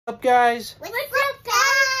What's up, guys? What's up,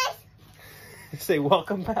 guys? Say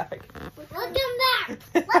welcome back. Welcome back.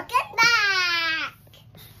 Welcome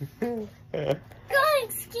back. Going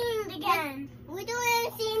skiing again. We're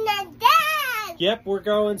doing skiing again. Yep, we're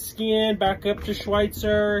going skiing back up to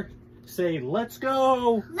Schweitzer. Say, let's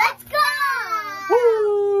go. Let's go.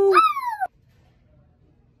 Woo! Woo!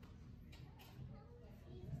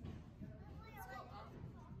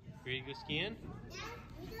 Ready to go skiing? Yeah,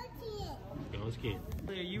 we go skiing. Going skiing.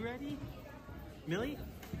 Are you ready? Millie?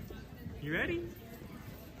 You ready?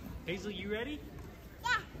 Hazel, you ready?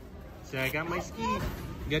 Yeah. So I got my ski. You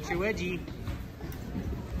got your wedgie.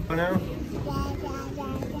 Oh no?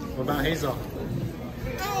 What about Hazel?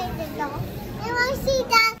 I want to see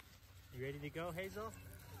that. You ready to go, Hazel?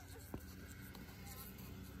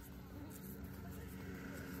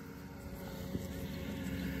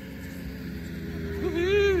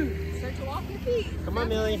 Woohoo! Start to walk your feet. Come on,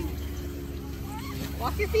 Millie.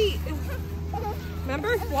 Walk your feet.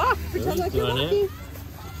 Remember? Walk. Pretend like you're doing walking.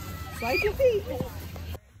 Slide your feet.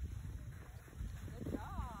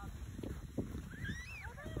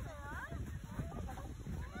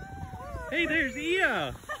 Hey, there's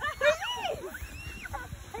Ia.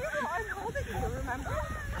 I'm holding you, remember?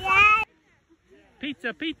 Yeah.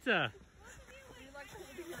 Pizza, pizza.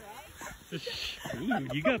 Ooh,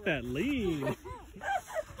 you got that lean.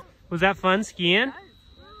 Was that fun skiing?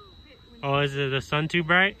 Oh, is the sun too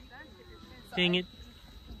bright? Dang it.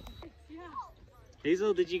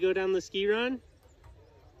 Hazel, did you go down the ski run?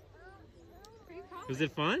 Was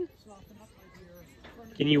it fun?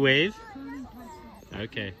 Can you wave?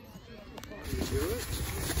 Okay.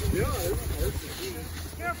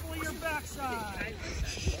 Careful of your backside.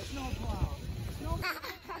 Snowplow.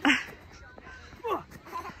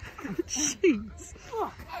 Jeez.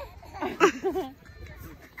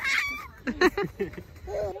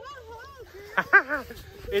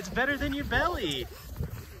 It's better than your belly.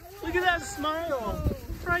 Look at that smile.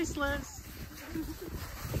 Priceless.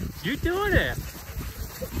 You're doing it.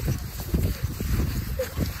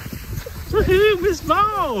 Woohoo, Miss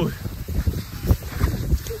Mo.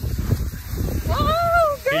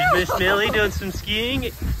 Here's Miss Millie doing some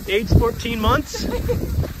skiing, age 14 months.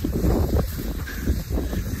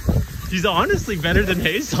 She's honestly better than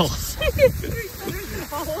Hazel.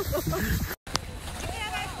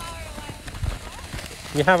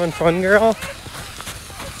 You having fun, girl?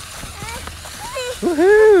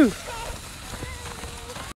 Woohoo!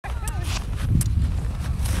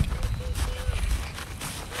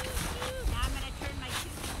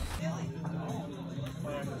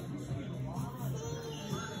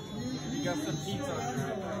 You got some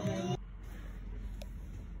pizza.